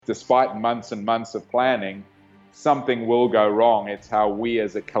despite months and months of planning, something will go wrong. It's how we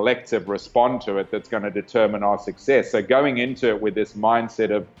as a collective respond to it that's going to determine our success. So going into it with this mindset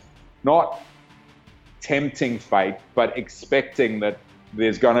of not tempting fate, but expecting that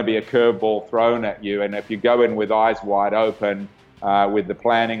there's going to be a curveball thrown at you. And if you go in with eyes wide open, with the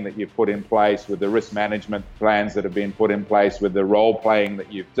planning that you've put in place, with the risk management plans that have been put in place, with the role playing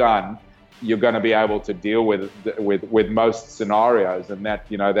that you've done, you're going to be able to deal with most scenarios. And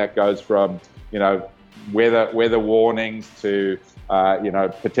that goes from weather warnings to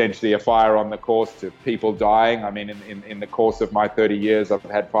potentially a fire on the course to people dying. I mean, in the course of my 30 years, I've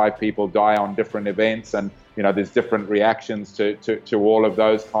had 5 people die on different events, and there's different reactions to all of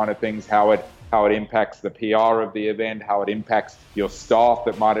those kind of things. How it impacts the PR of the event, how it impacts your staff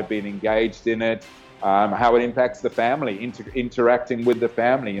that might have been engaged in it. How it impacts the family, interacting with the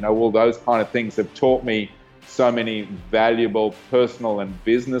family. All those kind of things have taught me so many valuable personal and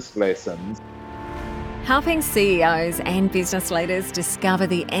business lessons. Helping CEOs and business leaders discover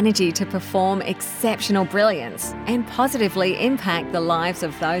the energy to perform exceptional brilliance and positively impact the lives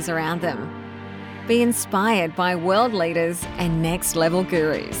of those around them. Be inspired by world leaders and next-level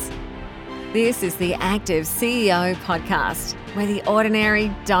gurus. This is the Active CEO podcast, where the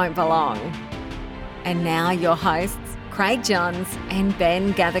ordinary don't belong. And now your hosts, Craig Johns and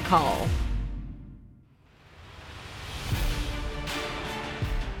Ben Gathercole.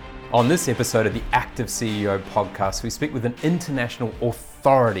 On this episode of the Active CEO podcast, we speak with an international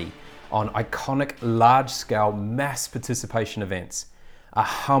authority on iconic large-scale mass participation events, a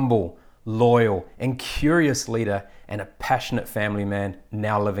humble, loyal and curious leader and a passionate family man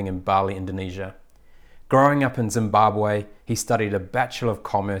now living in Bali, Indonesia. Growing up in Zimbabwe, he studied a Bachelor of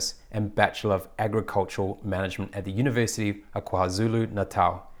Commerce and Bachelor of Agricultural Management at the University of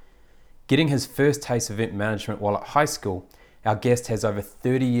KwaZulu-Natal. Getting his first taste of event management while at high school, our guest has over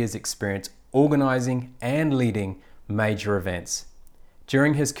 30 years experience organising and leading major events.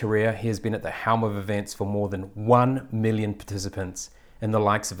 During his career, he has been at the helm of events for more than 1 million participants in the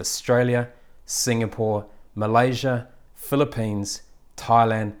likes of Australia, Singapore, Malaysia, Philippines,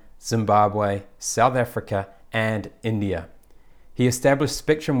 Thailand, Zimbabwe, South Africa, and India. He established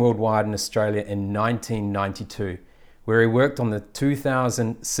Spectrum Worldwide in Australia in 1992, where he worked on the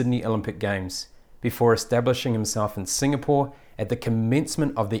 2000 Sydney Olympic Games, before establishing himself in Singapore at the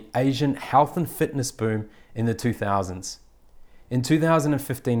commencement of the Asian health and fitness boom in the 2000s. In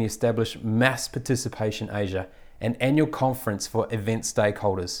 2015, he established Mass Participation Asia, an annual conference for event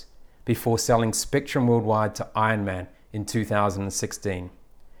stakeholders, before selling Spectrum Worldwide to Ironman in 2016.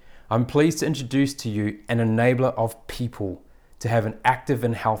 I'm pleased to introduce to you an enabler of people to have an active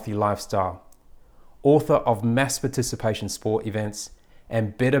and healthy lifestyle, author of Mass Participation Sport Events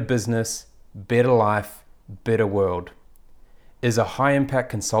and Better Business, Better Life, Better World, is a high-impact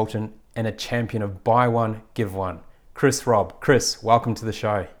consultant and a champion of buy one, give one. Chris Robb. Chris, welcome to the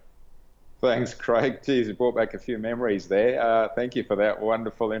show. Thanks, Craig. Geez, you brought back a few memories there. Thank you for that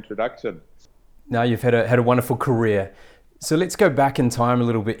wonderful introduction. Now you've had a wonderful career. So let's go back in time a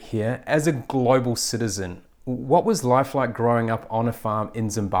little bit here. As a global citizen, what was life like growing up on a farm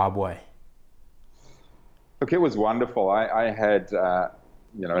in Zimbabwe? Look, it was wonderful. I had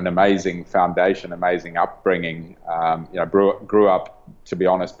an amazing foundation, amazing upbringing. Grew up, to be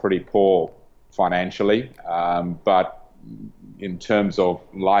honest, pretty poor financially, but in terms of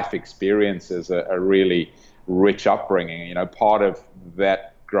life experiences, a really rich upbringing. Part of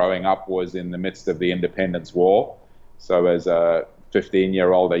that growing up was in the midst of the Independence War. So as a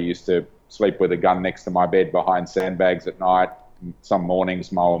 15-year-old, I used to sleep with a gun next to my bed behind sandbags at night. Some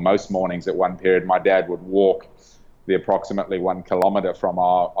mornings, most mornings at one period, my dad would walk the approximately 1 kilometre from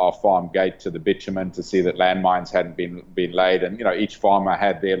our farm gate to the bitumen to see that landmines hadn't been laid. And, each farmer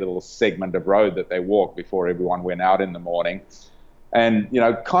had their little segment of road that they walked before everyone went out in the morning. And,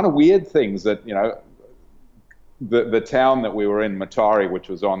 kind of weird things that, the town that we were in, Mutare, which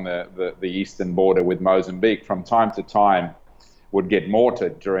was on the eastern border with Mozambique, from time to time would get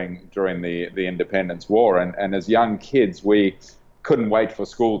mortared during the Independence War. And as young kids, we couldn't wait for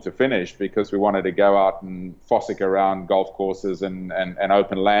school to finish because we wanted to go out and fossick around golf courses and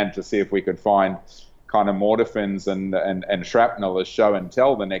open land to see if we could find kind of mortar fins and shrapnel as show and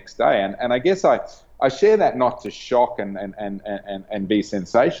tell the next day. And I guess I share that not to shock and be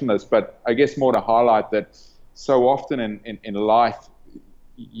sensationalist, but I guess more to highlight that so often in life,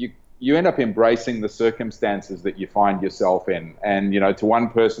 you end up embracing the circumstances that you find yourself in. And, to one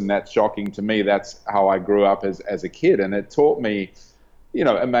person that's shocking. To me, that's how I grew up as a kid. And it taught me,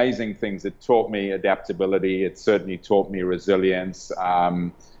 amazing things. It taught me adaptability. It certainly taught me resilience.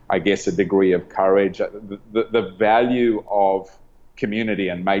 I guess a degree of courage. The value of community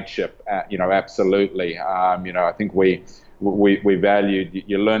and mateship, absolutely. I think we valued,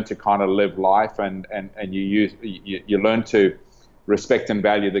 you learn to kind of live life, and you learn to respect and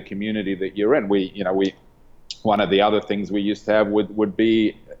value the community that you're in. One of the other things we used to have would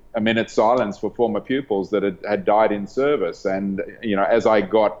be a minute's silence for former pupils that had died in service. And, as I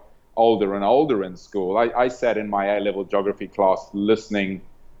got older and older in school, I sat in my A-level geography class listening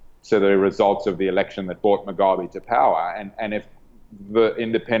to the results of the election that brought Mugabe to power. And if the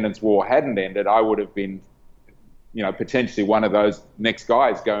Independence War hadn't ended, I would have been, potentially one of those next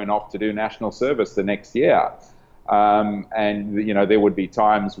guys going off to do national service the next year. There would be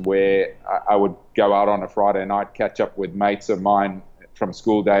times where I would go out on a Friday night, catch up with mates of mine from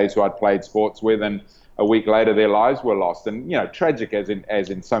school days who I'd played sports with, and a week later their lives were lost. And, tragic as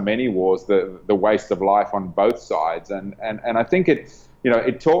in so many wars, the waste of life on both sides. And I think it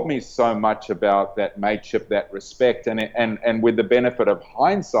taught me so much about that mateship, that respect, and with the benefit of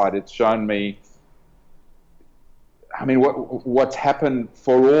hindsight, it's shown me, what's happened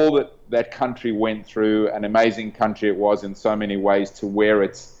for all that country went through, an amazing country it was in so many ways, to where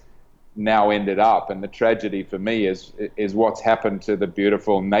it's now ended up. And the tragedy for me is what's happened to the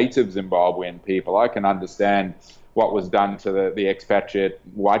beautiful native Zimbabwean people. I can understand what was done to the expatriate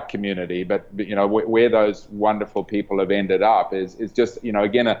white community, but where those wonderful people have ended up is just,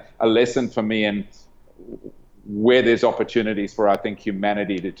 again, a lesson for me in where there's opportunities for, I think,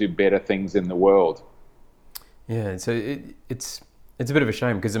 humanity to do better things in the world. Yeah, so it's a bit of a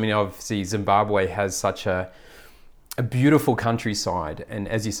shame, because obviously Zimbabwe has such a beautiful countryside, and,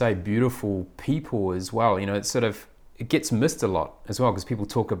 as you say, beautiful people as well. It gets missed a lot as well, because people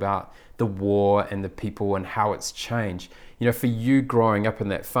talk about the war and the people and how it's changed. For you growing up in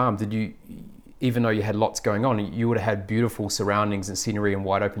that farm, did you, even though you had lots going on, you would have had beautiful surroundings and scenery and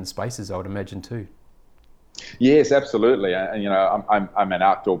wide open spaces, I would imagine, too? Yes, absolutely. I'm an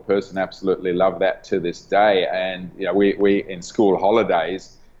outdoor person. Absolutely love that to this day. And we in school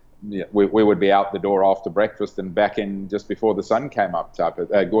holidays, we would be out the door after breakfast and back in just before the sun came up,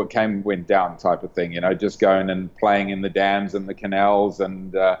 went down type of thing. Just going and playing in the dams and the canals,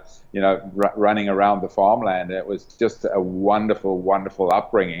 and running around the farmland. It was just a wonderful, wonderful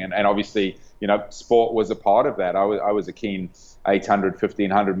upbringing. And obviously, sport was a part of that. I was a keen 800,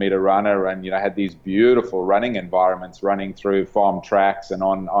 1500 meter runner, and had these beautiful running environments, running through farm tracks and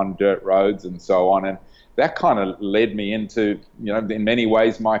on dirt roads and so on. And that kind of led me into, in many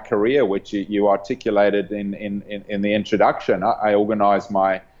ways, my career, which you articulated in the introduction. I organized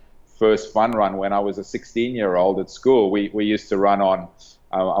my first fun run when I was a 16-year-old at school. We used to run on,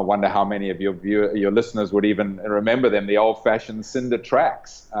 I wonder how many of your listeners would even remember them, the old-fashioned cinder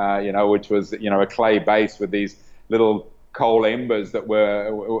tracks, which was, a clay base with these little coal embers that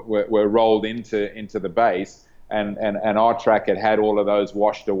were rolled into the base. And our track had all of those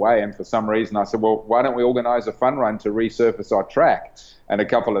washed away. And for some reason, I said, well, why don't we organize a fun run to resurface our track? And a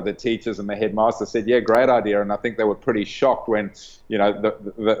couple of the teachers and the headmaster said, yeah, great idea. And I think they were pretty shocked when,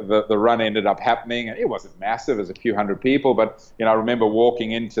 the run ended up happening. And it wasn't massive, it was a few hundred people. But, I remember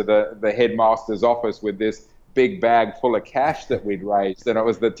walking into the headmaster's office with this big bag full of cash that we'd raised. And it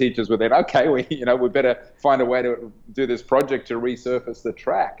was the teachers were then, okay, we better find a way to do this project to resurface the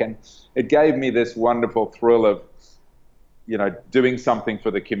track. And it gave me this wonderful thrill of, doing something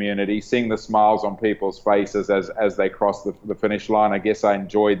for the community, seeing the smiles on people's faces as they cross the finish line. I guess I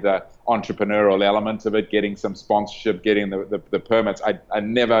enjoyed the entrepreneurial element of it, getting some sponsorship, getting the permits. I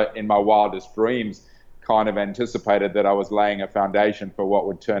never in my wildest dreams kind of anticipated that I was laying a foundation for what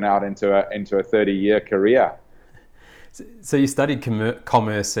would turn out into a 30-year career. So you studied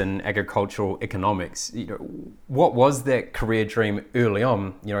commerce and agricultural economics. What was that career dream early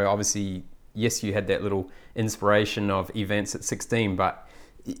on? Obviously, yes, you had that little inspiration of events at 16, but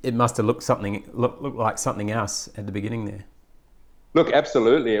it must have looked like something else at the beginning there. Look,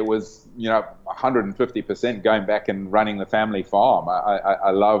 absolutely. It was, 150% going back and running the family farm.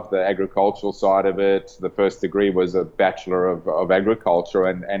 I love the agricultural side of it. The first degree was a Bachelor of Agriculture.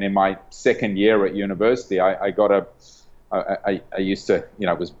 And in my second year at university, I got I used to,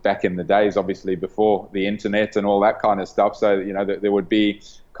 it was back in the days, obviously, before the internet and all that kind of stuff. So, there would be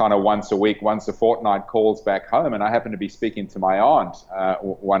kind of once a week, once a fortnight calls back home. And I happened to be speaking to my aunt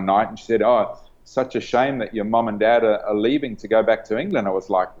one night, and she said, oh, such a shame that your mum and dad are leaving to go back to England. I was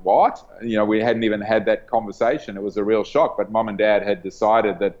like, what? We hadn't even had that conversation. It was a real shock. But mum and dad had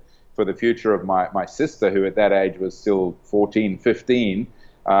decided that for the future of my sister, who at that age was still 14, 15,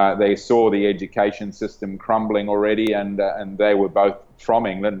 they saw the education system crumbling already, and they were both from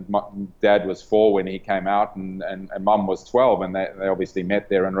England. Dad was 4 when he came out, and mum was 12, and they obviously met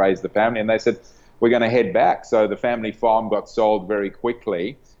there and raised the family. And they said, we're going to head back. So the family farm got sold very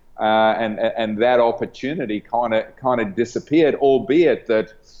quickly, and that opportunity kind of disappeared, albeit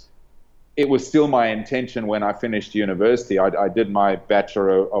that it was still my intention when I finished university. I did my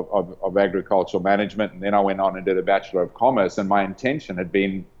Bachelor of Agricultural Management, and then I went on and did a Bachelor of Commerce, and my intention had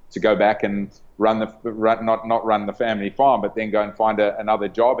been to go back and not run the family farm, but then go and find another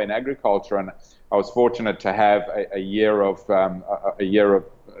job in agriculture. And I was fortunate to have a year of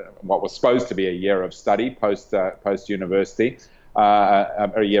what was supposed to be a year of study post university,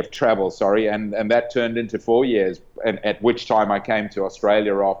 a year of travel, sorry, and that turned into 4 years. And at which time I came to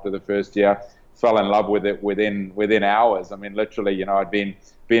Australia after the first year, fell in love with it within hours. I mean, literally, I'd been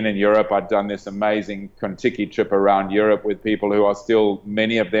in Europe. I'd done this amazing Contiki trip around Europe with people who are still,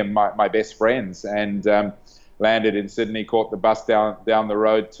 many of them, my best friends, and landed in Sydney, caught the bus down the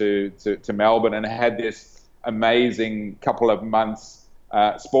road to Melbourne, and had this amazing couple of months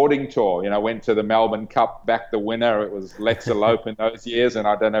sporting tour. Went to the Melbourne Cup, backed the winner. It was Let's Elope in those years, and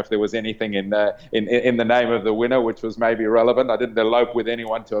I don't know if there was anything in the name of the winner which was maybe relevant. I didn't elope with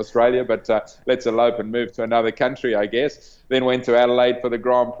anyone to Australia, but Let's Elope and move to another country, I guess. Then went to Adelaide for the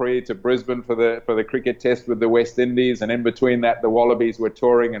Grand Prix, to Brisbane for the cricket test with the West Indies, and in between that, the Wallabies were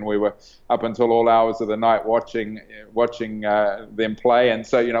touring, and we were up until all hours of the night watching them play. And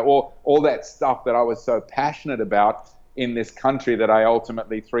so, all that stuff that I was so passionate about in this country that I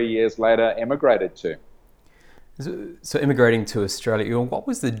ultimately 3 years later emigrated to. So immigrating to Australia, what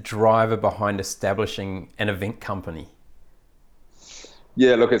was the driver behind establishing an event company?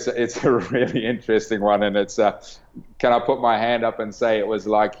 Yeah, look, it's a really interesting one, and it's can I put my hand up and say it was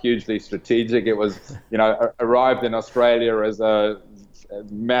like hugely strategic. It was, arrived in Australia as a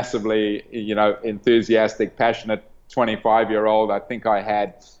massively, enthusiastic, passionate 25-year-old. I think I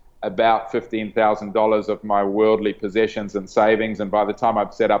had about $15,000 of my worldly possessions and savings, and by the time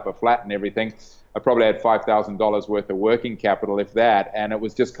I'd set up a flat and everything, I probably had $5,000 worth of working capital, if that. And it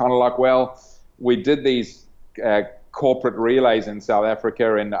was just kind of like, well, we did these corporate relays in South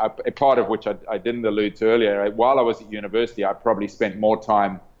Africa, and a part of which I didn't allude to earlier. While I was at university, I probably spent more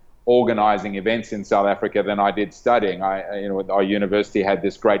time organizing events in South Africa than I did studying. Our university had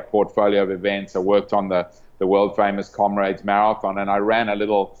this great portfolio of events. I worked on the world famous Comrades Marathon, and I ran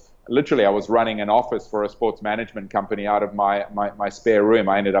literally, I was running an office for a sports management company out of my spare room.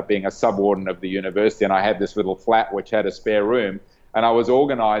 I ended up being a subwarden of the university, and I had this little flat which had a spare room, and I was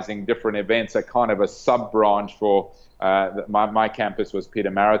organizing different events, a kind of a sub-branch for my campus was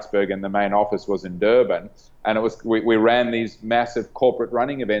Pietermaritzburg, and the main office was in Durban. And it was we ran these massive corporate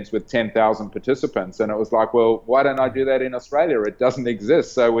running events with 10,000 participants, and it was like, well, why don't I do that in Australia? It doesn't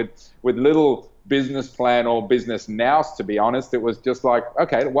exist. So with little business plan or business nous, to be honest, it was just like,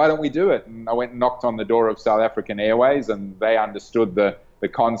 okay, why don't we do it? And I went and knocked on the door of South African Airways, and they understood the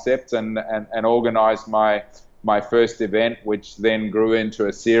concept and organized my first event, which then grew into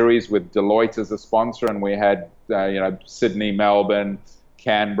a series with Deloitte as a sponsor, and we had Sydney, Melbourne,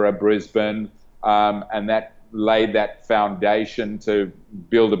 Canberra, Brisbane, and that laid that foundation to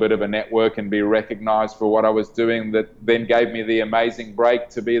build a bit of a network and be recognized for what I was doing. That then gave me the amazing break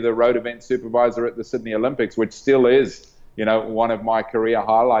to be the road event supervisor at the Sydney Olympics, which still is, one of my career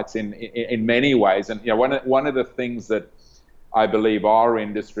highlights in many ways. And one of the things that I believe our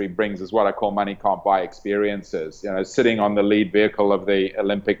industry brings is what I call money can't buy experiences. Sitting on the lead vehicle of the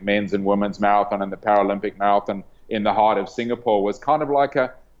Olympic men's and women's marathon and the Paralympic marathon in the heart of Singapore was kind of like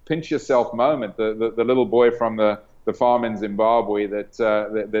a pinch yourself moment. The little boy from the farm in Zimbabwe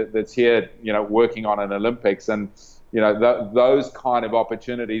that's here, working on an Olympics, and those kind of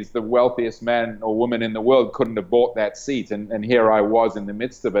opportunities, the wealthiest man or woman in the world couldn't have bought that seat, and here I was in the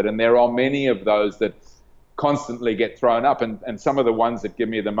midst of it. And there are many of those that constantly get thrown up, and some of the ones that give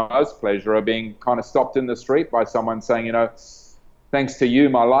me the most pleasure are being kind of stopped in the street by someone saying, thanks to you,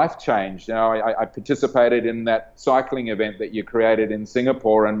 my life changed. I participated in that cycling event that you created in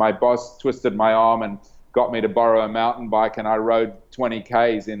Singapore, and my boss twisted my arm and got me to borrow a mountain bike, and I rode 20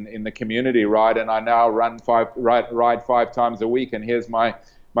 Ks in the community ride, and I now ride 5 times a week, and here's my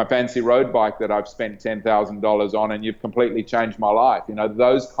fancy road bike that I've spent $10,000 on, and you've completely changed my life.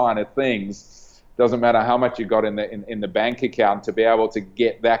 Those kind of things. Doesn't matter how much you got in the bank account, to be able to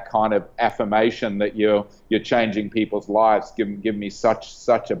get that kind of affirmation that you're changing people's lives give me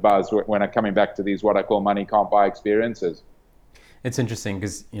such a buzz when I'm coming back to these what I call money can't buy experiences. It's interesting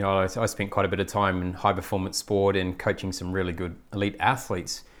because I spent quite a bit of time in high performance sport and coaching some really good elite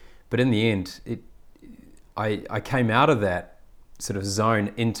athletes, but in the end, I came out of that sort of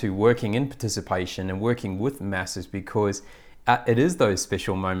zone into working in participation and working with masses, because it is those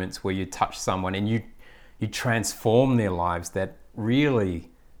special moments where you touch someone and you transform their lives that really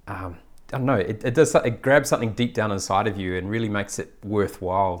I don't know, it does, it grabs something deep down inside of you and really makes it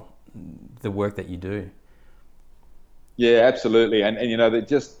worthwhile, the work that you do. Yeah, absolutely. And you know, that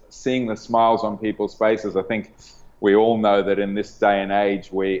just seeing the smiles on people's faces, I think we all know that in this day and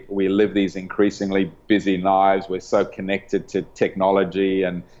age, we live these increasingly busy lives. We're so connected to technology,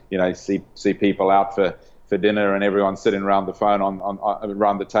 and you know, see people out for dinner and everyone sitting around the phone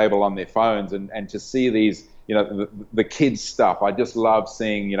around the table on their phones, and to see these, you know, the kids stuff. I just love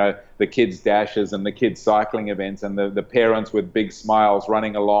seeing, you know, the kids dashes and the kids cycling events, and the parents with big smiles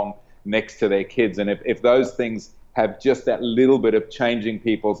running along next to their kids. And if those things have just that little bit of changing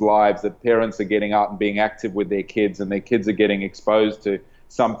people's lives, that parents are getting out and being active with their kids, and their kids are getting exposed to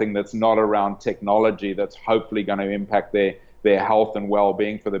something that's not around technology, that's hopefully going to impact their health and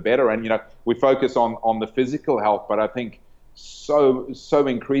well-being for the better. And you know, we focus on the physical health, but I think so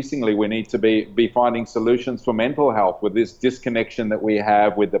increasingly we need to be finding solutions for mental health, with this disconnection that we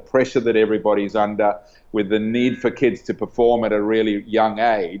have, with the pressure that everybody's under, with the need for kids to perform at a really young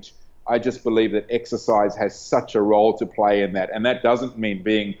age. I just believe that exercise has such a role to play in that, and that doesn't mean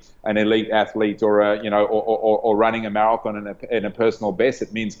being an elite athlete or or running a marathon in a personal best.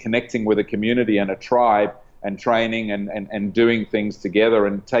 It means connecting with a community and a tribe, and training and doing things together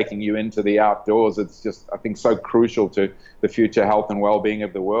and taking you into the outdoors. It's just, I think, so crucial to the future health and well-being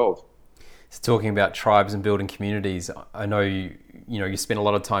of the world. So talking about tribes and building communities, I know you spend a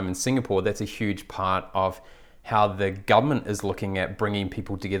lot of time in Singapore. That's a huge part of how the government is looking at bringing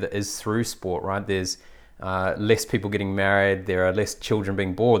people together, is through sport, right? There's less people getting married, there are less children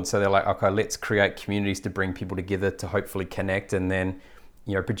being born, so they're like, okay, let's create communities to bring people together to hopefully connect and then,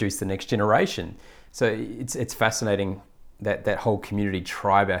 you know, produce the next generation. So it's fascinating, that whole community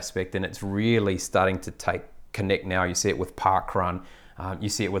tribe aspect, and it's really starting to connect now. You see it with Parkrun, you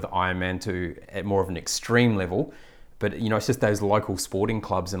see it with Ironman at more of an extreme level. But you know, it's just those local sporting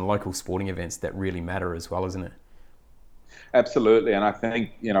clubs and local sporting events that really matter as well, isn't it? Absolutely. And I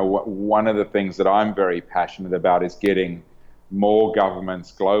think, you know, one of the things that I'm very passionate about is getting more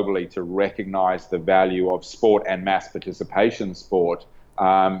governments globally to recognize the value of sport and mass participation sport,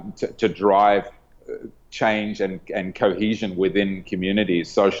 to drive change and cohesion within communities,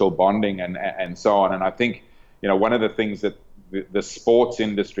 social bonding and so on. And I think, you know, one of the things that the sports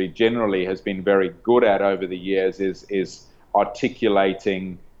industry generally has been very good at over the years is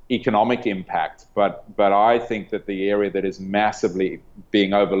articulating economic impact. But I think that the area that is massively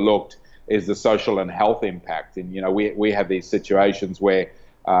being overlooked is the social and health impact. And, you know, we have these situations where,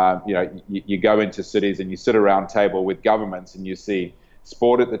 you know, you go into cities and you sit around table with governments and you see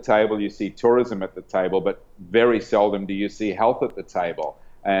sport at the table, you see tourism at the table, but very seldom do you see health at the table.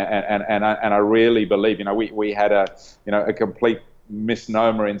 And I really believe, you know, we had a complete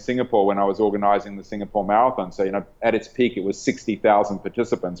misnomer in Singapore when I was organizing the Singapore Marathon. So, you know, at its peak, it was 60,000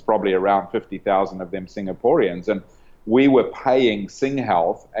 participants, probably around 50,000 of them Singaporeans. And we were paying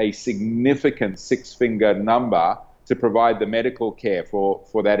SingHealth a significant six-figure number to provide the medical care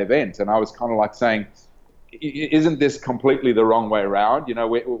for that event. And I was kind of like saying, isn't this completely the wrong way around? You know,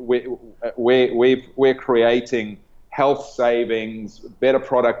 we're creating health savings, better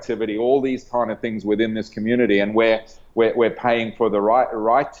productivity, all these kind of things within this community, and we're paying for the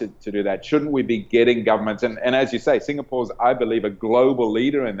right to do that. Shouldn't we be getting governments? And as you say, Singapore's, I believe, a global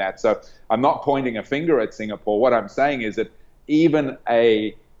leader in that. So I'm not pointing a finger at Singapore. What I'm saying is that even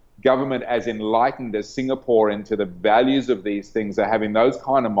a government as enlightened as Singapore into the values of these things are having those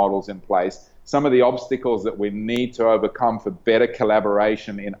kind of models in place. Some of the obstacles that we need to overcome for better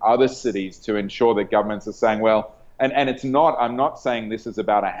collaboration in other cities to ensure that governments are saying, well, and it's not, I'm not saying this is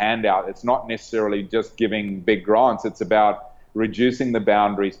about a handout. It's not necessarily just giving big grants. It's about reducing the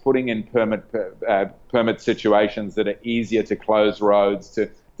boundaries, putting in permit situations that are easier to close roads, to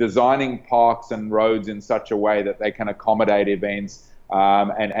designing parks and roads in such a way that they can accommodate events,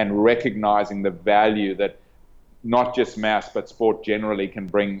 and recognizing the value that not just mass, but sport generally can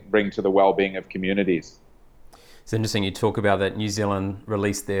bring to the well-being of communities. It's interesting you talk about that. New Zealand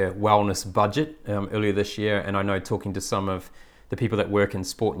released their wellness budget earlier this year, and I know, talking to some of the people that work in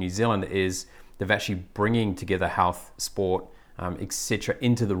Sport New Zealand, is they've actually bringing together health, sport, etc.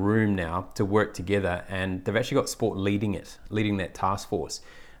 into the room now to work together, and they've actually got sport leading that task force.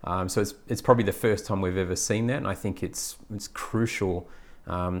 So it's probably the first time we've ever seen that, and I think it's crucial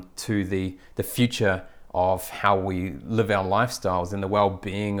to the future of how we live our lifestyles and the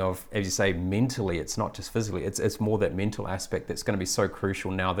well-being of, as you say, mentally. It's not just physically, it's more that mental aspect that's going to be so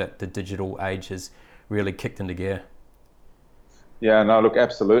crucial now that the digital age has really kicked into gear. Yeah, no, look,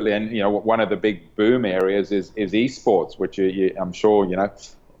 absolutely. And, you know, one of the big boom areas is esports, which I'm sure, you know,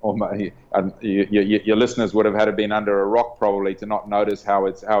 your listeners would have had to been under a rock probably to not notice how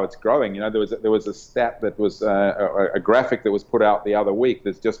it's growing. There was a stat that was a graphic that was put out the other week.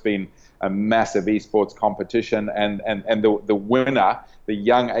 There's just been a massive esports competition, and the winner, the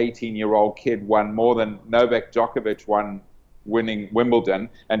young 18-year-old kid, won more than Novak Djokovic winning Wimbledon,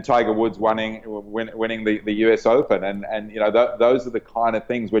 and Tiger Woods winning the US Open, and those are the kind of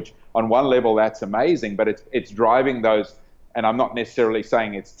things which, on one level, that's amazing, but it's driving those. And I'm not necessarily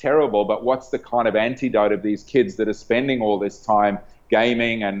saying it's terrible, but what's the kind of antidote of these kids that are spending all this time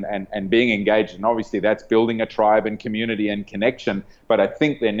gaming and being engaged? And obviously that's building a tribe and community and connection. But I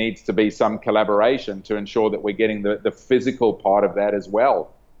think there needs to be some collaboration to ensure that we're getting the physical part of that as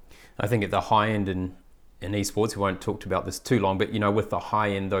well. I think at the high end in esports, we won't talk about this too long, but with the high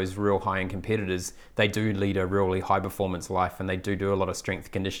end, those real high end competitors, they do lead a really high performance life, and they do a lot of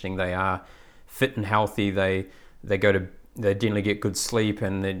strength conditioning. They are fit and healthy. They generally get good sleep,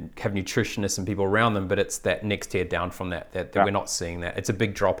 and they have nutritionists and people around them, but it's that next tier down from that we're not seeing that. It's a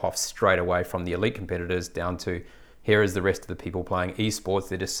big drop off straight away from the elite competitors down to here is the rest of the people playing esports.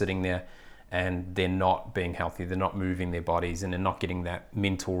 They're just sitting there and they're not being healthy. They're not moving their bodies, and they're not getting that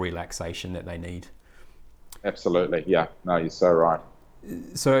mental relaxation that they need. Absolutely. Yeah. No, you're so right.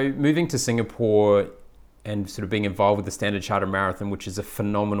 So moving to Singapore and sort of being involved with the Standard Chartered Marathon, which is a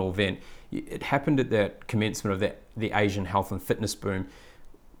phenomenal event. It happened at that commencement of the Asian health and fitness boom.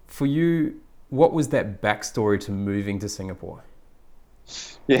 For you, what was that backstory to moving to Singapore?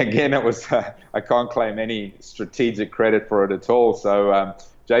 Yeah, again, it was, I can't claim any strategic credit for it at all. So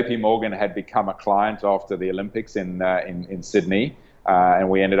JP Morgan had become a client after the Olympics in Sydney. And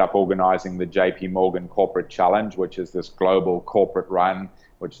we ended up organizing the JP Morgan Corporate Challenge, which is this global corporate run,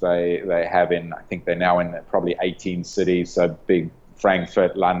 which they have in, I think they're now in probably 18 cities, so big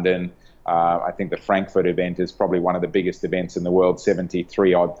Frankfurt, London. I think the Frankfurt event is probably one of the biggest events in the world,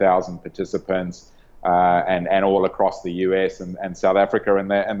 73,000 participants, and all across the US and South Africa,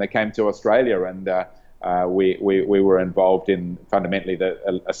 and they came to Australia, and we were involved in fundamentally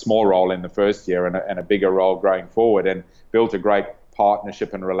a small role in the first year and a bigger role going forward, and built a great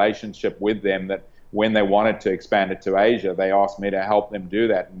partnership and relationship with them that when they wanted to expand it to Asia, they asked me to help them do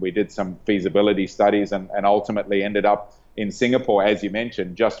that. And we did some feasibility studies and ultimately ended up in Singapore, as you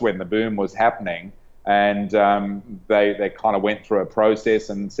mentioned, just when the boom was happening. And they kind of went through a process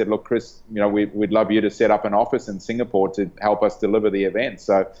and said, look, Chris, we'd love you to set up an office in Singapore to help us deliver the event.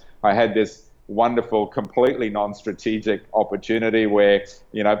 So I had this wonderful, completely non-strategic opportunity where,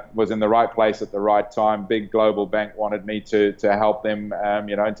 was in the right place at the right time. Big global bank wanted me to help them, and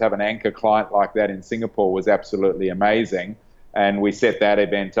to have an anchor client like that in Singapore was absolutely amazing. And we set that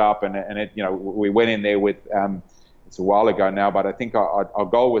event up, and it, we went in there with, it's a while ago now, but I think our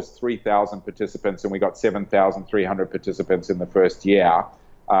goal was 3,000 participants, and we got 7,300 participants in the first year.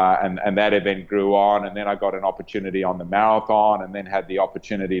 And that event grew on, and then I got an opportunity on the marathon, and then had the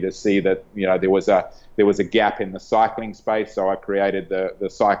opportunity to see that there was a gap in the cycling space. So I created the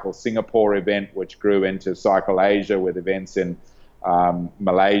Cycle Singapore event, which grew into Cycle Asia with events in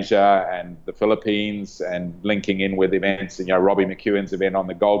Malaysia and the Philippines, and linking in with events. Robbie McEwen's event on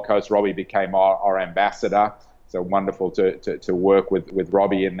the Gold Coast. Robbie became our ambassador. So wonderful to work with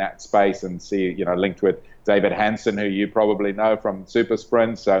Robbie in that space and see, linked with David Hansen, who you probably know from Super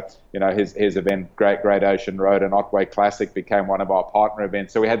Sprint. So, his event, Great Ocean Road and Otway Classic, became one of our partner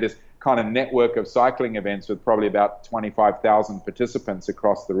events. So we had this kind of network of cycling events with probably about 25,000 participants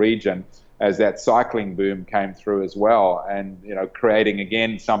across the region as that cycling boom came through as well. And, creating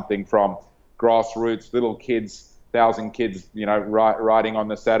again something from grassroots, little kids, 1,000 kids, riding on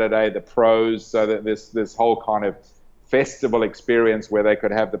the Saturday, the pros, so that this whole kind of festival experience where they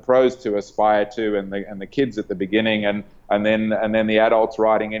could have the pros to aspire to, and the kids at the beginning, and then the adults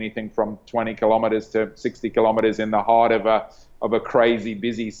riding anything from 20 kilometers to 60 kilometers in the heart of a crazy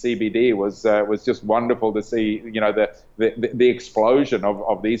busy CBD was just wonderful to see. The explosion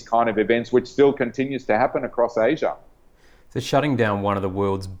of these kind of events, which still continues to happen across Asia. So shutting down one of the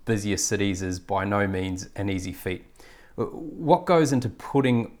world's busiest cities is by no means an easy feat. What goes into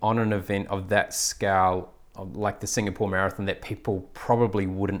putting on an event of that scale, like the Singapore Marathon, that people probably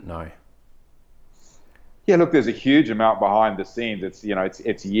wouldn't know? Yeah, look, there's a huge amount behind the scenes.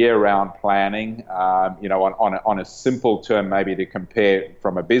 It's year-round planning. On a simple term, maybe to compare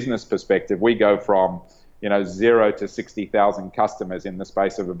from a business perspective, we go from 0 to 60,000 customers in the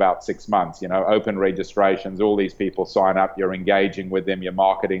space of about 6 months. Open registrations, all these people sign up, you're engaging with them, you're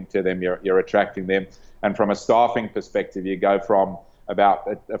marketing to them, you're attracting them. And from a staffing perspective, you go from about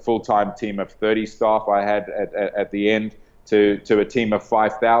a full-time team of 30 staff I had at the end to a team of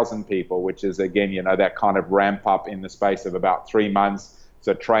 5,000 people, which is, again, that kind of ramp up in the space of about 3 months,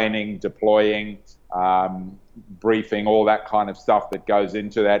 So training, deploying, briefing, all that kind of stuff that goes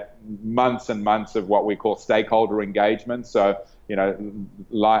into that, months and months of what we call stakeholder engagement. So,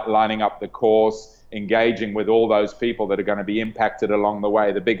 lining up the course, engaging with all those people that are going to be impacted along the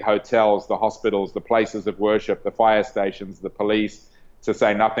way, the big hotels, the hospitals, the places of worship, the fire stations, the police, to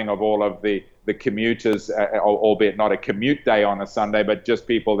say nothing of all of the commuters, albeit not a commute day on a Sunday, but just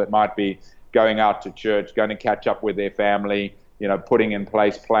people that might be going out to church, going to catch up with their family, putting in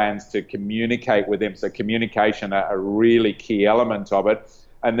place plans to communicate with them. So communication, a really key element of it.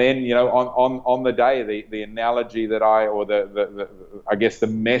 And then, on the day, the analogy that I guess the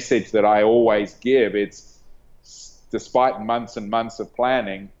message that I always give, it's despite months and months of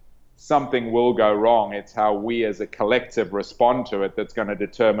planning, something will go wrong. It's how we as a collective respond to it that's going to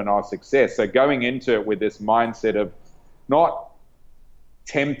determine our success. So going into it with this mindset of not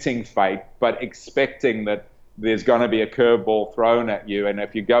tempting fate, but expecting that there's going to be a curveball thrown at you. And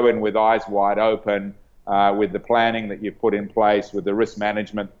if you go in with eyes wide open, with the planning that you've put in place, with the risk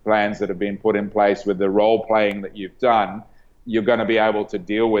management plans that have been put in place, with the role playing that you've done, you're going to be able to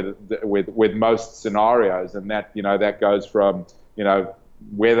deal with most scenarios. And that, that goes from,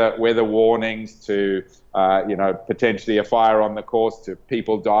 weather warnings to, potentially a fire on the course, to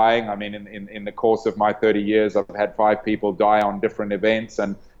people dying. I mean, in the course of my 30 years, I've had 5 people die on different events,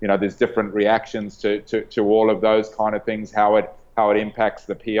 and, there's different reactions to all of those kind of things, how it impacts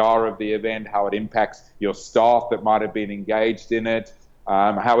the PR of the event, how it impacts your staff that might have been engaged in it,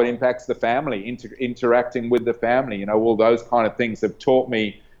 how it impacts the family, interacting with the family. All those kind of things have taught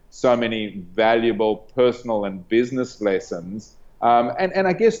me so many valuable personal and business lessons. And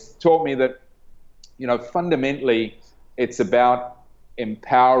I guess taught me that, fundamentally it's about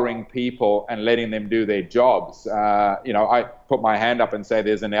empowering people and letting them do their jobs. I put my hand up and say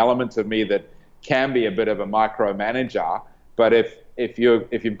there's an element of me that can be a bit of a micromanager, but if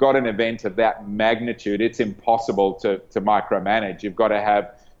you've got an event of that magnitude, it's impossible to micromanage. You've got to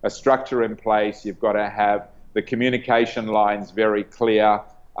have a structure in place. You've got to have the communication lines very clear,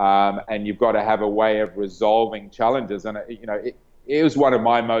 and you've got to have a way of resolving challenges. And it was one of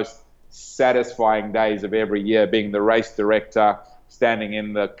my most satisfying days of every year, being the race director, standing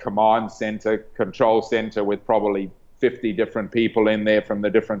in the command center, control center, with probably 50 different people in there from the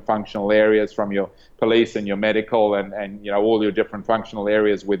different functional areas, from your police and your medical and all your different functional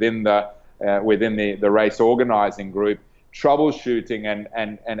areas within the race organizing group, troubleshooting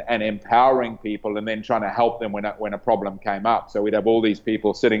and empowering people, and then trying to help them when a problem came up. So we'd have all these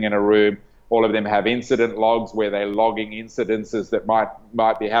people sitting in a room. All of them have incident logs where they're logging incidences that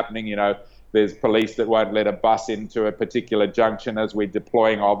might be happening. There's police that won't let a bus into a particular junction as we're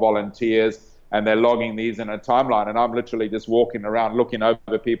deploying our volunteers, and they're logging these in a timeline. And I'm literally just walking around looking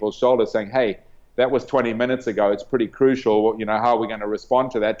over people's shoulders saying, hey, that was 20 minutes ago. It's pretty crucial. How are we going to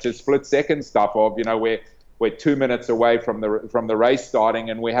respond to that? To split second stuff of, we're 2 minutes away from the race starting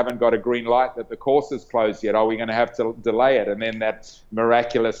and we haven't got a green light that the course is closed yet. Are we going to have to delay it? And then that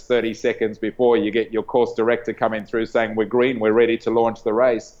miraculous 30 seconds before, you get your course director coming through saying, we're green, we're ready to launch the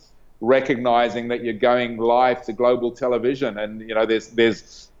race. Recognizing that you're going live to global television, and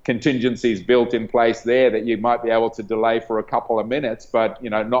there's contingencies built in place there that you might be able to delay for a couple of minutes, but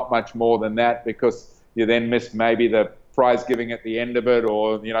not much more than that, because you then miss maybe the prize giving at the end of it,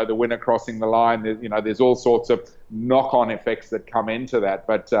 or the winner crossing the line. There's all sorts of knock-on effects that come into that.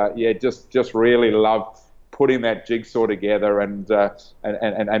 But just really love putting that jigsaw together and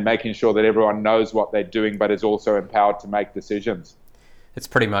making sure that everyone knows what they're doing, but is also empowered to make decisions. It's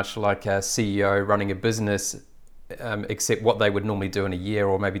pretty much like a CEO running a business, except what they would normally do in a year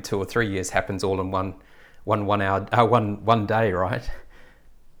or maybe 2 or 3 years happens all in one day, right?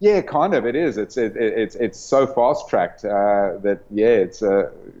 Yeah, kind of. It is. It's so fast tracked that it's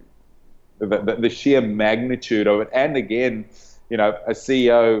the sheer magnitude of it. And again, a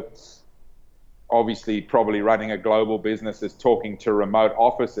CEO, obviously probably running a global business, is talking to remote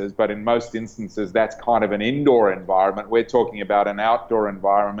offices, but in most instances that's kind of an indoor environment. We're talking about an outdoor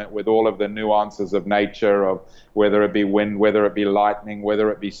environment with all of the nuances of nature, of whether it be wind, whether it be lightning, whether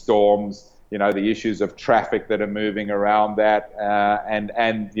it be storms, the issues of traffic that are moving around that, and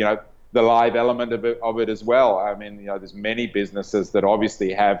the live element of it as well. I mean, there's many businesses that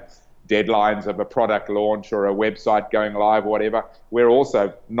obviously have deadlines of a product launch or a website going live, whatever. We're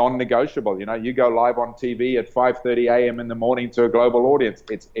also non-negotiable. You go live on TV at 5:30 a.m. in the morning to a global audience.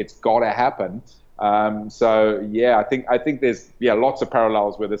 It's got to happen. So yeah, I think there's lots of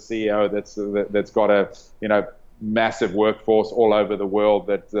parallels with a CEO that's got a massive workforce all over the world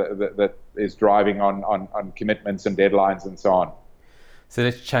that is driving on commitments and deadlines and so on. So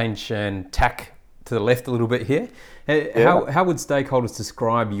let's change and tack to the left a little bit here. How would stakeholders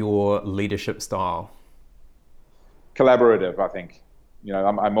describe your leadership style? Collaborative, I think.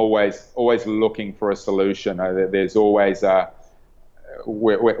 I'm always looking for a solution. There's always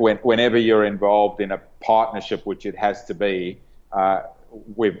whenever you're involved in a partnership, which it has to be,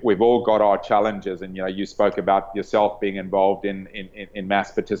 we've all got our challenges. And you spoke about yourself being involved in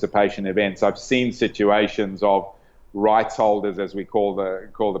mass participation events. I've seen situations of rights holders, as we call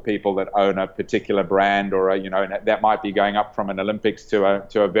the people that own a particular brand, or that might be going up from an Olympics to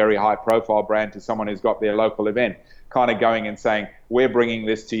a very high profile brand to someone who's got their local event, kind of going and saying, we're bringing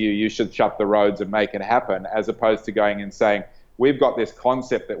this to you, you should shut the roads and make it happen, as opposed to going and saying, we've got this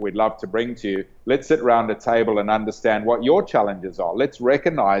concept that we'd love to bring to you. Let's sit around a table and understand what your challenges are. Let's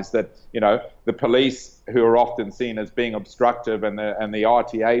recognize that, the police, who are often seen as being obstructive, and the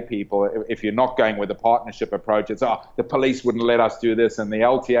RTA people, if you're not going with a partnership approach, it's, the police wouldn't let us do this and the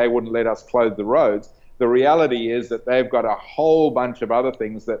LTA wouldn't let us close the roads. The reality is that they've got a whole bunch of other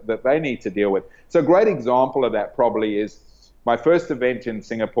things that they need to deal with. So a great example of that probably is my first event in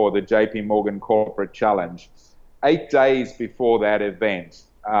Singapore, the JP Morgan Corporate Challenge. 8 days before that event,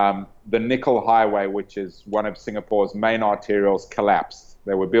 the Nickel Highway, which is one of Singapore's main arterials, collapsed.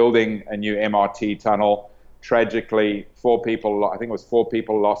 They were building a new MRT tunnel. Tragically, 4 people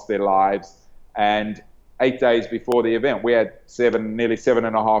lost their lives. And 8 days before the event, we had nearly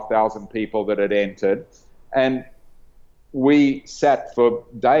 7,500 people that had entered. And we sat for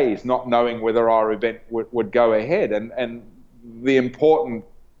days not knowing whether our event would go ahead. And the important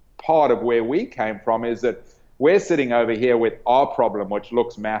part of where we came from is that we're sitting over here with our problem, which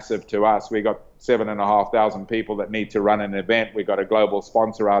looks massive to us. We got 7,500 people that need to run an event. We got a global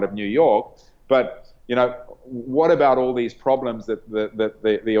sponsor out of New York. But, what about all these problems that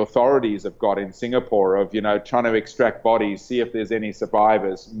the authorities have got in Singapore of, trying to extract bodies, see if there's any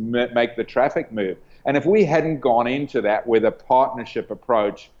survivors, make the traffic move? And if we hadn't gone into that with a partnership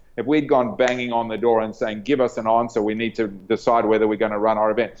approach, if we'd gone banging on the door and saying, give us an answer, we need to decide whether we're going to run our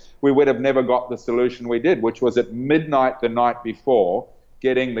event, we would have never got the solution we did, which was at midnight the night before,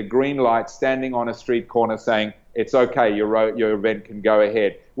 getting the green light, standing on a street corner saying, it's okay, your event can go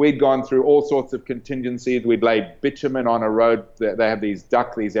ahead. We'd gone through all sorts of contingencies. We'd laid bitumen on a road. They have these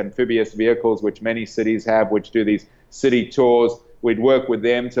amphibious vehicles, which many cities have, which do these city tours. We'd work with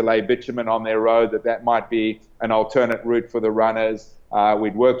them to lay bitumen on their road, that might be an alternate route for the runners.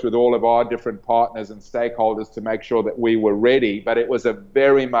 We'd worked with all of our different partners and stakeholders to make sure that we were ready, but it was a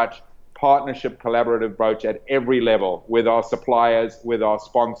very much partnership, collaborative approach at every level, with our suppliers, with our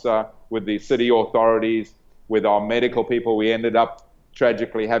sponsor, with the city authorities, with our medical people. We ended up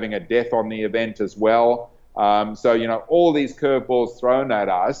tragically having a death on the event as well. So, all these curveballs thrown at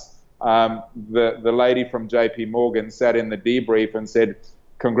us. The lady from JP Morgan sat in the debrief and said,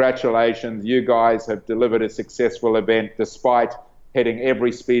 congratulations, you guys have delivered a successful event despite hitting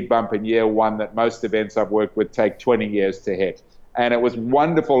every speed bump in year one that most events I've worked with take 20 years to hit. And it was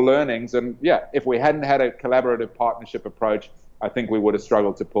wonderful learnings. And if we hadn't had a collaborative partnership approach, I think we would have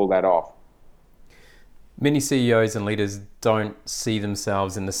struggled to pull that off. Many CEOs and leaders don't see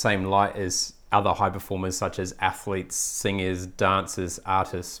themselves in the same light as other high performers, such as athletes, singers, dancers,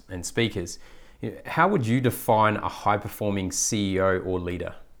 artists, and speakers. How would you define a high-performing CEO or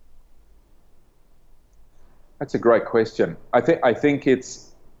leader? That's a great question. I think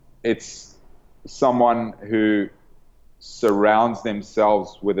it's someone who surrounds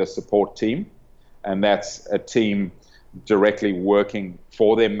themselves with a support team, and that's a team directly working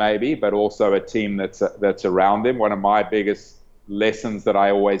for them maybe, but also a team that's around them. One of my biggest lessons that I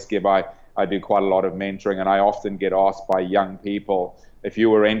always give, I do quite a lot of mentoring, and I often get asked by young people, if you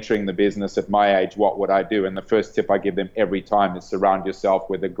were entering the business at my age, what would I do? And the first tip I give them every time is surround yourself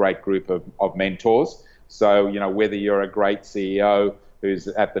with a great group of mentors. So, whether you're a great CEO who's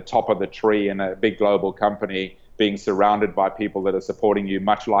at the top of the tree in a big global company, being surrounded by people that are supporting you,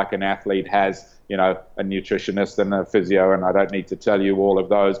 much like an athlete has, a nutritionist and a physio, and I don't need to tell you all of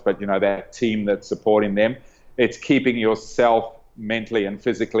those, but, that team that's supporting them. It's keeping yourself mentally and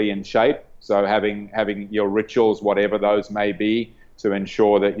physically in shape. So having your rituals, whatever those may be, to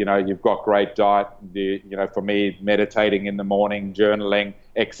ensure that, you've got great diet, for me, meditating in the morning, journaling,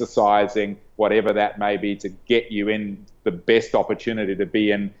 exercising, whatever that may be, to get you in the best opportunity to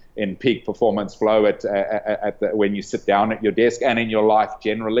be in peak performance flow when you sit down at your desk and in your life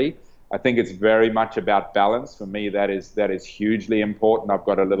generally. I think it's very much about balance. For me, that is hugely important. I've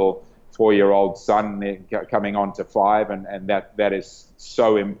got a little 4-year-old son coming on to 5, and that is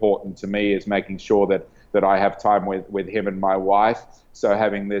so important to me, is making sure that I have time with him and my wife. So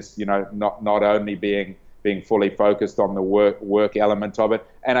having this, not only being fully focused on the work element of it,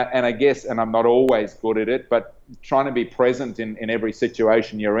 and I guess, and I'm not always good at it, but trying to be present in every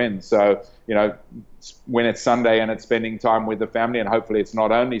situation you're in. So, when it's Sunday and it's spending time with the family, and hopefully it's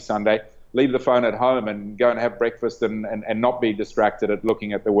not only Sunday, leave the phone at home and go and have breakfast and not be distracted at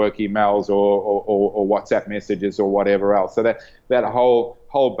looking at the work emails or WhatsApp messages or whatever else. So that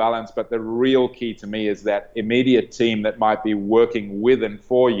whole balance. But the real key to me is that immediate team that might be working with and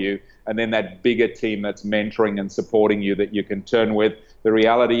for you, and then that bigger team that's mentoring and supporting you that you can turn with. The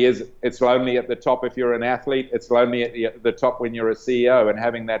reality is it's lonely at the top if you're an athlete. It's lonely at the top when you're a CEO, and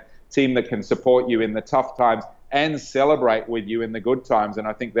having that team that can support you in the tough times and celebrate with you in the good times. And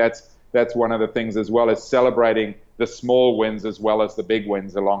I think that's one of the things as well, as celebrating the small wins as well as the big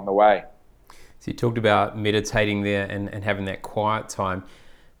wins along the way. So you talked about meditating there and having that quiet time.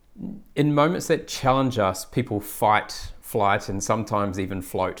 In moments that challenge us, people fight, flight, and sometimes even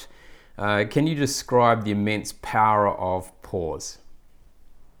float. Can you describe the immense power of pause?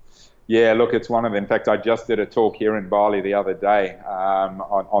 Yeah, look, it's one of them. In fact, I just did a talk here in Bali the other day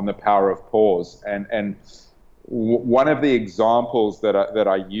on the power of pause. And one of the examples that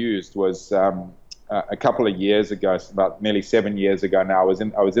I used was a couple of years ago, about nearly 7 years ago now. I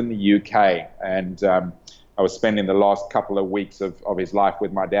was in the UK, and I was spending the last couple of weeks of his life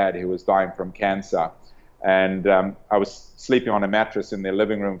with my dad, who was dying from cancer. And I was sleeping on a mattress in their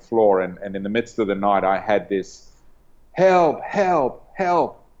living room floor, and in the midst of the night, I had this, help, help,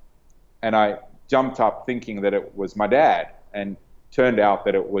 help. And I jumped up thinking that it was my dad, and turned out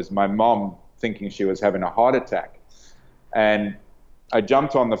that it was my mom, thinking she was having a heart attack. And I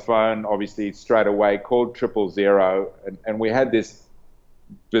jumped on the phone, obviously, straight away, called 000, and we had this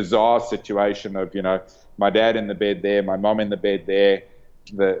bizarre situation of, my dad in the bed there, my mom in the bed there,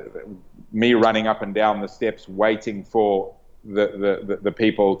 me running up and down the steps waiting for the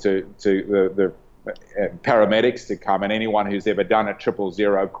people the paramedics to come. And anyone who's ever done a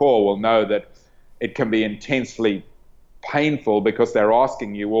 000 call will know that it can be intensely painful because they're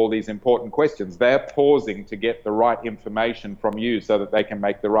asking you all these important questions. They're pausing to get the right information from you so that they can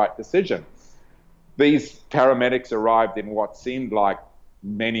make the right decision. These paramedics arrived in what seemed like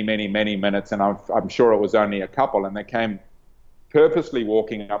many, many, many minutes, and I'm sure it was only a couple, and they came purposely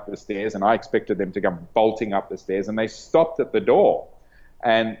walking up the stairs, and I expected them to come bolting up the stairs, and they stopped at the door.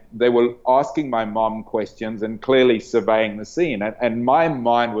 And they were asking my mom questions and clearly surveying the scene. And my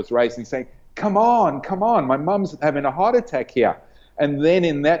mind was racing, saying, come on, my mum's having a heart attack here. And then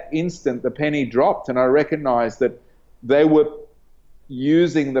in that instant, the penny dropped, and I recognized that they were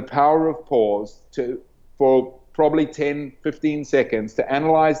using the power of pause for probably 10, 15 seconds to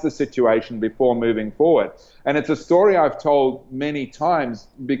analyze the situation before moving forward. And it's a story I've told many times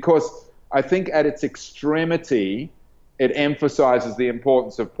because I think at its extremity, it emphasizes the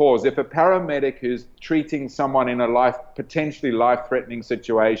importance of pause. If a paramedic who's treating someone in a potentially life-threatening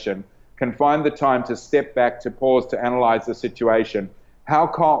situation can find the time to step back, to pause, to analyze the situation, how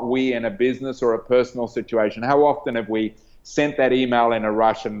can't we in a business or a personal situation? How often have we sent that email in a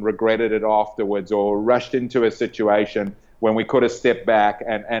rush and regretted it afterwards, or rushed into a situation when we could have stepped back?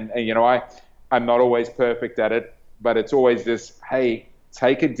 And I'm not always perfect at it, but it's always this, hey,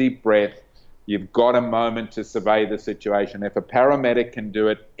 take a deep breath. You've got a moment to survey the situation. If a paramedic can do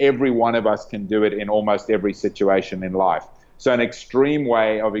it, every one of us can do it in almost every situation in life. So an extreme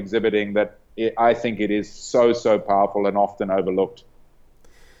way of exhibiting that, I think it is so, so powerful and often overlooked.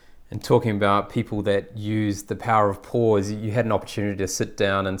 And talking about people that use the power of pause, you had an opportunity to sit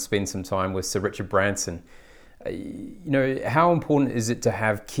down and spend some time with Sir Richard Branson. How important is it to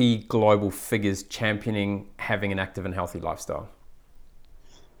have key global figures championing having an active and healthy lifestyle?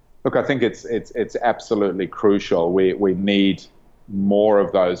 Look, I think it's absolutely crucial. We need more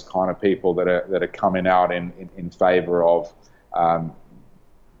of those kind of people that are coming out in favor of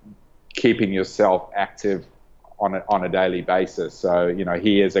keeping yourself active on a daily basis. So,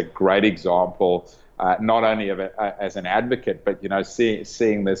 he is a great example, not only of it as an advocate, but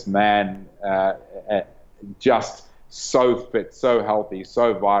seeing this man just so fit, so healthy,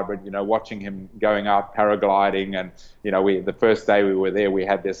 so vibrant. Watching him going out paragliding, and the first day we were there, we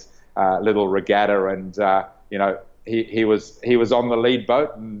had this little regatta, and he was on the lead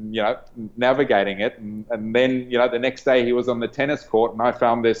boat and navigating it, and then the next day he was on the tennis court, and I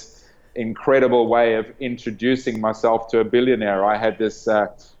found this incredible way of introducing myself to a billionaire. I had this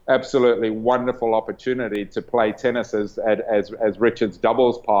absolutely wonderful opportunity to play tennis as Richard's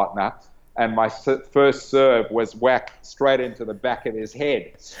doubles partner, and my first serve was whacked straight into the back of his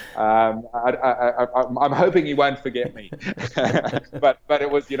head. I'm hoping he won't forget me. but it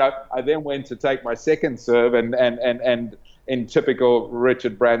was, I then went to take my second serve, and in typical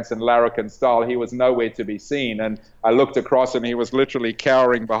Richard Branson larrikin style, he was nowhere to be seen. And I looked across and he was literally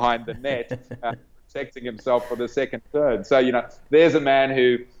cowering behind the net, protecting himself for the second turn. So, there's a man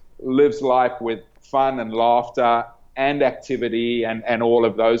who lives life with fun and laughter and activity and all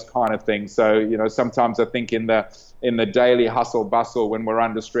of those kind of things. So, sometimes I think in the daily hustle bustle, when we're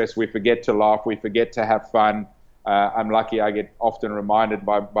under stress, we forget to laugh, we forget to have fun. I'm lucky I get often reminded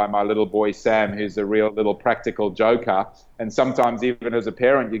by my little boy Sam, who's a real little practical joker. And sometimes even as a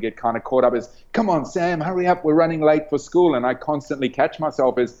parent, you get kind of caught up as, come on, Sam, hurry up, we're running late for school. And I constantly catch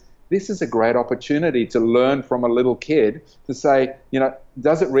myself as, this is a great opportunity to learn from a little kid to say,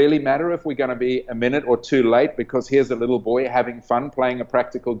 does it really matter if we're going to be a minute or two late, because here's a little boy having fun playing a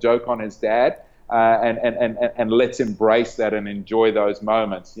practical joke on his dad, and let's embrace that and enjoy those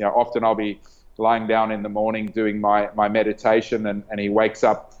moments. Often I'll be lying down in the morning doing my meditation, and he wakes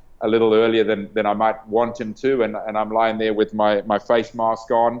up a little earlier than I might want him to, and I'm lying there with my face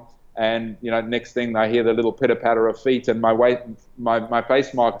mask on, and next thing I hear the little pitter patter of feet, and my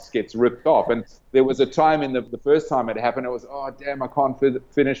face mask gets ripped off. And there was a time in the first time it happened, it was, oh damn, I can't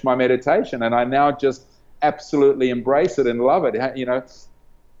finish my meditation, and I now just absolutely embrace it and love it.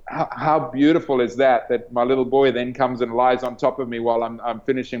 How beautiful is that my little boy then comes and lies on top of me while I'm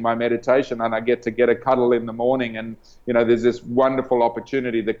finishing my meditation, and I get a cuddle in the morning. And there's this wonderful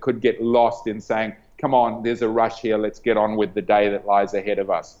opportunity that could get lost in saying, come on, there's a rush here, let's get on with the day that lies ahead of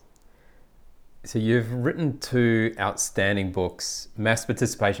us. So you've written 2 outstanding books, Mass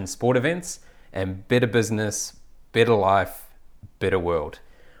Participation Sport Events and Better Business, Better Life, Better World.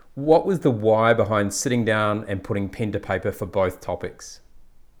 What was the why behind sitting down and putting pen to paper for both topics?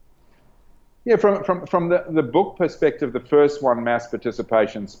 Yeah, from the book perspective, the first one, Mass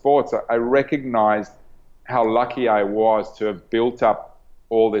Participation Sports, I recognized how lucky I was to have built up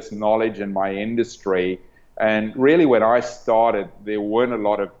all this knowledge in my industry. And really, when I started, there weren't a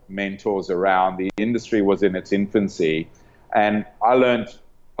lot of mentors around. The industry was in its infancy. And I learned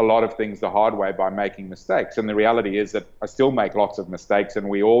a lot of things the hard way by making mistakes. And the reality is that I still make lots of mistakes, and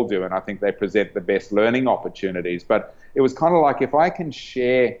we all do. And I think they present the best learning opportunities. But it was kind of like, if I can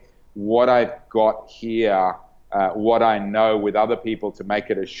share what I've got here, what I know with other people, to make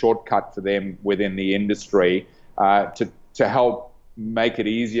it a shortcut for them within the industry, to help make it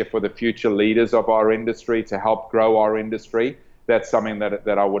easier for the future leaders of our industry, to help grow our industry. That's something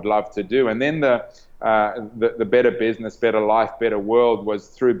that I would love to do. And then the Better Business, Better Life, Better World was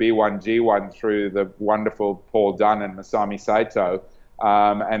through B1G1, through the wonderful Paul Dunn and Masami Saito.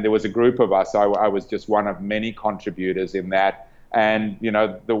 And there was a group of us. I was just one of many contributors in that. And,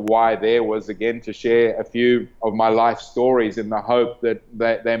 the why there was, again, to share a few of my life stories in the hope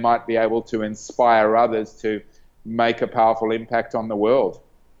that they might be able to inspire others to make a powerful impact on the world.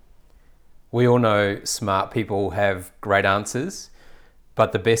 We all know smart people have great answers,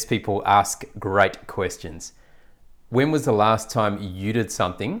 but the best people ask great questions. When was the last time you did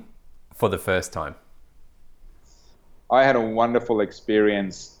something for the first time? I had a wonderful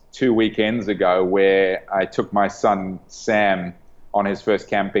experience 2 weekends ago where I took my son Sam on his first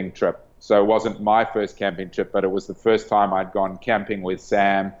camping trip. So it wasn't my first camping trip, but it was the first time I'd gone camping with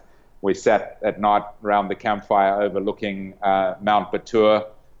Sam. We sat at night around the campfire overlooking Mount Batur,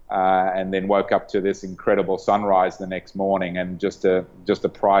 and then woke up to this incredible sunrise the next morning, and just a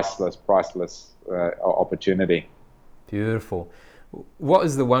priceless opportunity. Beautiful. What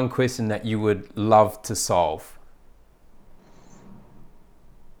is the one question that you would love to solve?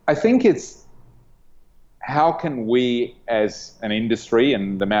 I think it's, how can we as an industry,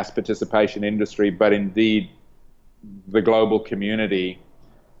 and the mass participation industry, but indeed the global community,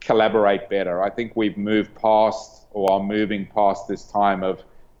 collaborate better? I think we've moved past, or are moving past, this time of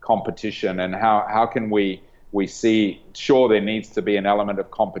competition, and how can we see, sure, there needs to be an element of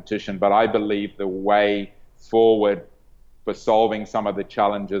competition, but I believe the way forward for solving some of the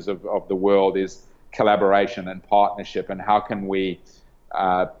challenges of the world is collaboration and partnership, and how can we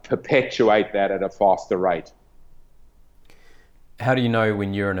perpetuate that at a faster rate. How do you know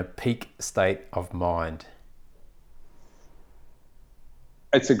when you're in a peak state of mind?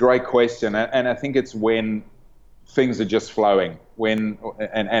 It's a great question, and I think it's when things are just flowing.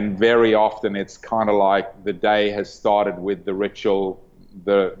 And very often it's kind of like the day has started with the ritual,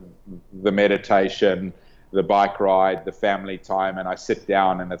 the meditation, the bike ride, the family time, and I sit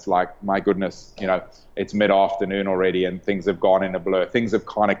down and it's like, my goodness, it's mid-afternoon already and things have gone in a blur. Things have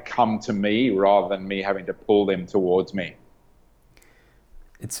kind of come to me rather than me having to pull them towards me.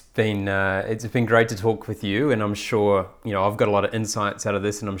 It's been great to talk with you, and I'm sure I've got a lot of insights out of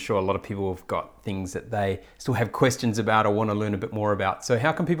this, and I'm sure a lot of people have got things that they still have questions about or want to learn a bit more about. So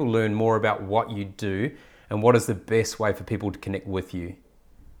how can people learn more about what you do and what is the best way for people to connect with you?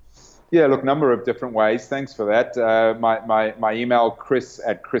 Yeah, look, number of different ways. Thanks for that. My email,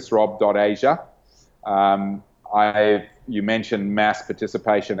 chris@chrisrob.asia. You mentioned Mass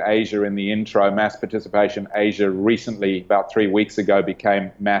Participation Asia in the intro. Mass Participation Asia recently, about 3 weeks ago,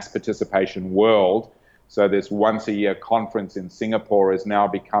 became Mass Participation World. So this once-a-year conference in Singapore is now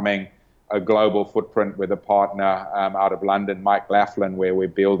becoming a global footprint with a partner out of London, Mike Laughlin, where we're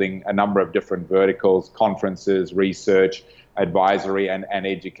building a number of different verticals: conferences, research, advisory, and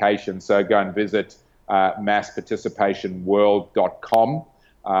education. So go and visit massparticipationworld.com.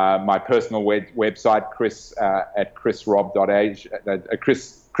 My personal website, chris@chrisrob.asia,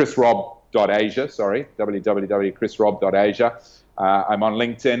 chrisrob.asia, sorry, www.chrisrob.asia. I'm on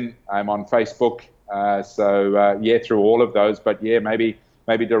LinkedIn, I'm on Facebook, through all of those, but maybe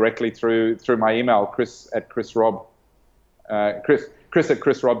directly through my email,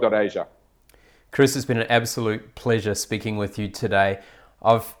 chris@chrisrob.asia. Chris, it's been an absolute pleasure speaking with you today.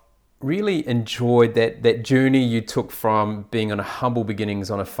 I've really enjoyed that journey you took from being on humble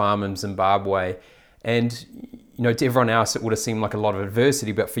beginnings on a farm in Zimbabwe. And, to everyone else, it would have seemed like a lot of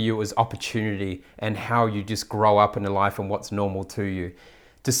adversity, but for you, it was opportunity and how you just grow up in life and what's normal to you.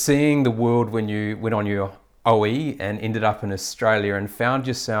 To seeing the world when you went on your OE and ended up in Australia and found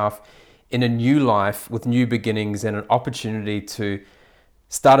yourself in a new life with new beginnings and an opportunity to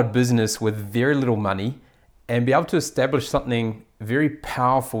start a business with very little money and be able to establish something very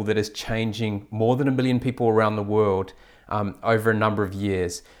powerful that is changing more than 1 million people around the world over a number of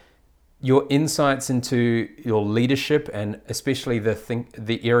years. Your insights into your leadership, and especially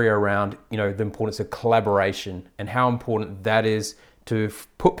the area around the importance of collaboration and how important that is to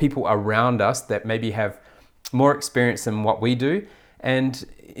put people around us that maybe have more experience than what we do, and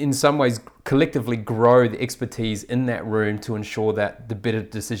in some ways collectively grow the expertise in that room to ensure that the better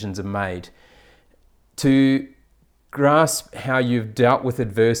decisions are made. To grasp how you've dealt with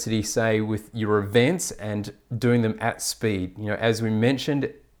adversity, say with your events and doing them at speed. As we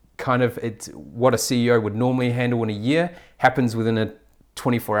mentioned, it's what a CEO would normally handle in a year happens within a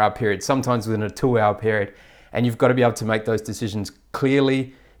 24-hour period, sometimes within a 2-hour period. And you've got to be able to make those decisions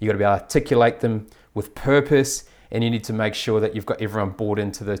clearly. You've got to be able to articulate them with purpose, and you need to make sure that you've got everyone bought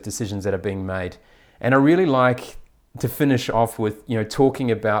into those decisions that are being made. And I really like to finish off with, talking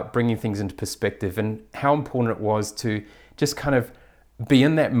about bringing things into perspective and how important it was to just kind of be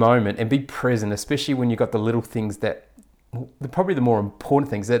in that moment and be present, especially when you got the little things that, probably the more important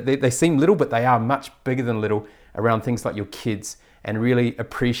things, that they seem little, but they are much bigger than little, around things like your kids, and really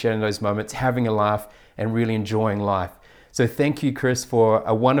appreciating those moments, having a laugh and really enjoying life. So thank you, Chris, for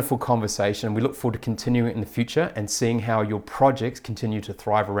a wonderful conversation. We look forward to continuing it in the future and seeing how your projects continue to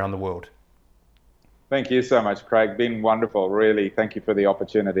thrive around the world. Thank you so much, Craig. Been wonderful, really. Thank you for the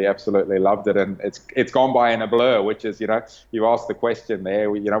opportunity. Absolutely loved it. And it's gone by in a blur, which is, you asked the question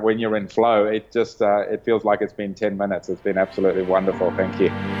there, when you're in flow, it just, it feels like it's been 10 minutes. It's been absolutely wonderful. Thank you.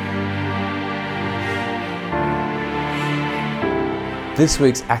 This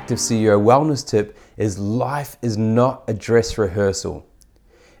week's Active CEO Wellness Tip is: life is not a dress rehearsal.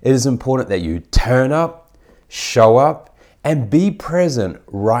 It is important that you turn up, show up, and be present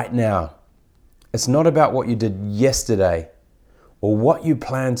right now. It's not about what you did yesterday or what you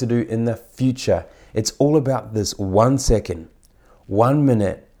plan to do in the future. It's all about this 1 second, 1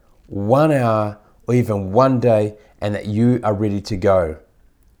 minute, 1 hour, or even 1 day, and that you are ready to go.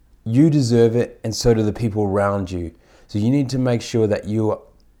 You deserve it, and so do the people around you. So you need to make sure that you're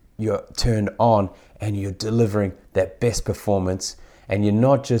turned on and you're delivering that best performance, and you're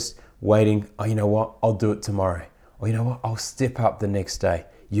not just waiting, I'll do it tomorrow. Or I'll step up the next day.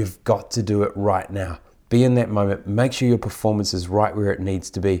 You've got to do it right now. Be in that moment. Make sure your performance is right where it needs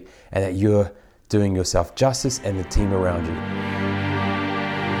to be, and that you're doing yourself justice and the team around you.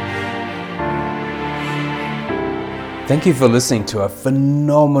 Thank you for listening to a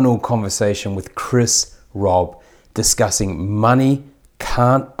phenomenal conversation with Chris Rob, discussing money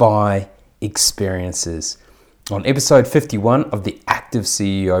can't buy experiences on episode 51 of the Active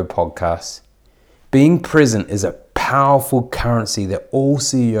CEO podcast. Being present is a powerful currency that all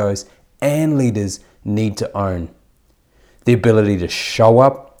CEOs and leaders need to own. The ability to show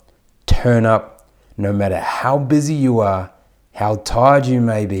up, turn up, no matter how busy you are, how tired you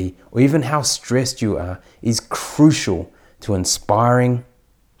may be, or even how stressed you are, is crucial to inspiring,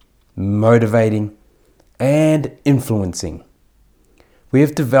 motivating, and influencing. We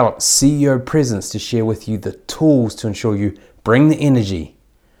have developed CEO Presence to share with you the tools to ensure you bring the energy,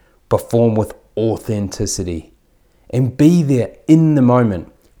 perform with authenticity, and be there in the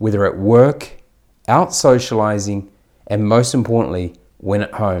moment, whether at work, out socializing, and most importantly, when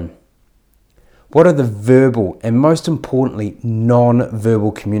at home. What are the verbal and, most importantly,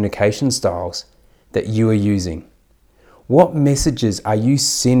 non-verbal communication styles that you are using? What messages are you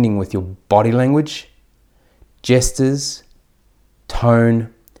sending with your body language, gestures,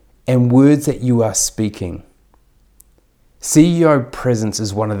 tone, and words that you are speaking? CEO presence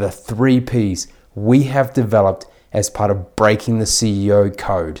is one of the 3 Ps we have developed as part of Breaking the CEO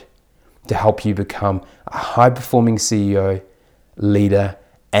Code to help you become a high-performing CEO, leader,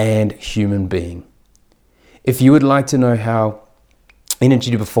 and human being. If you would like to know how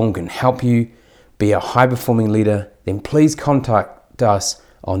Energy to Perform can help you be a high-performing leader, then please contact us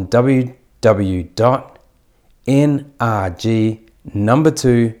on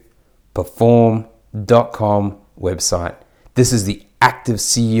www.nrg2perform.com website. This is the Active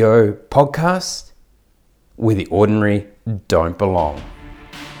CEO podcast, where the ordinary don't belong.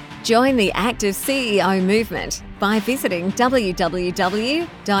 Join the Active CEO movement by visiting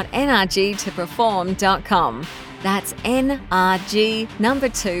www.nrg2perform.com. That's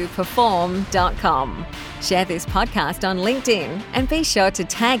NRG2perform.com. Share this podcast on LinkedIn and be sure to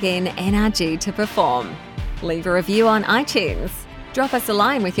tag in NRG to Perform. Leave a review on iTunes. Drop us a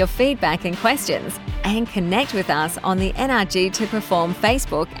line with your feedback and questions, and connect with us on the NRG to Perform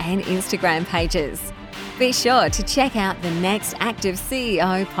Facebook and Instagram pages. Be sure to check out the next Active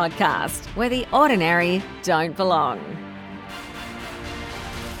CEO podcast, where the ordinary don't belong.